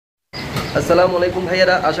আসসালামু আলাইকুম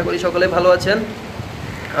ভাইয়ারা, আশা করি সকলে ভালো আছেন।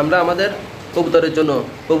 আমরা আমাদের কবুতরের জন্য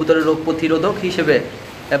কবুতরের রোগ প্রতিরোধক হিসেবে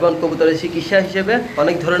এবং কবুতরের চিকিৎসা হিসেবে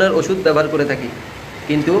অনেক ধরনের ওষুধ ব্যবহার করে থাকি,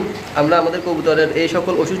 কিন্তু আমরা আমাদের কবুতরের এই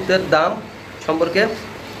সকল ওষুধের দাম সম্পর্কে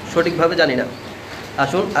সঠিকভাবে জানি না।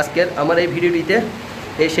 আসুন আজকের আমার এই ভিডিওটিতে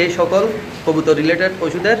সেই সকল কবুতর রিলেটেড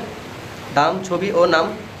ওষুধের দাম, ছবি ও নাম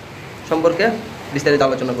সম্পর্কে বিস্তারিত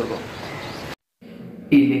আলোচনা করব।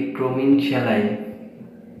 ইলেকট্রোমিন saline,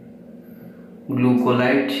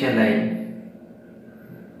 গ্লুকোলাইট saline,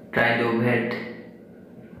 ট্রাইডোভেট,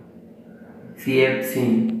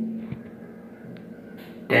 সিএফসিন,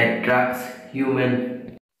 টেট্রাক্স human,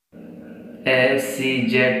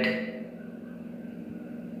 এসিজেট,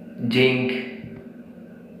 zinc,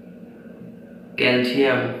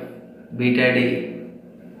 calcium, বিটাডি,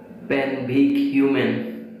 পেনভিক human,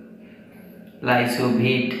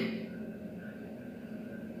 Lysovit,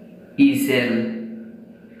 ইসেল,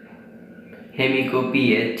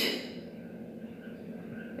 হেমিকোপিএচ,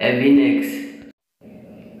 এভিনেক্স,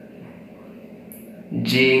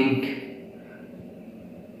 zinc,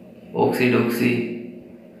 অক্সিডক্সি,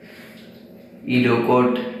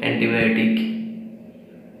 ইডোকোট antibiotic,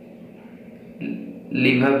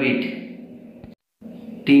 লিভাবিট,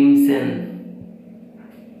 Timsen,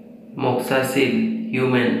 Moxacil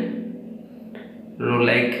human,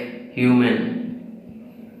 রোলেক human,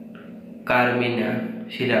 Carmina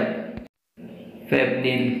syrup,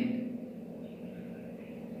 ফেবনিল,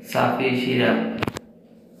 সাফি সিরাপ,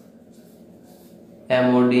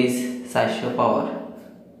 অ্যামোডিস 400 পাওয়ার,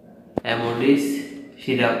 অ্যামোডিস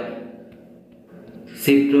syrup,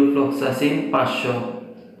 ciprofloxacin 500,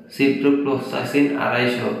 ciprofloxacin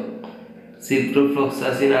 250,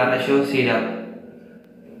 ciprofloxacin 250 syrup,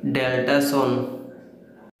 Deltason.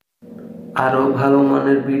 আরও ভালো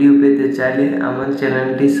মানের ভিডিও পেতে চাইলে আমার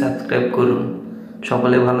চ্যানেলটি সাবস্ক্রাইব করুন।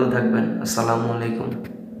 সকলে ভালো থাকবেন। আসসালামু আলাইকুম।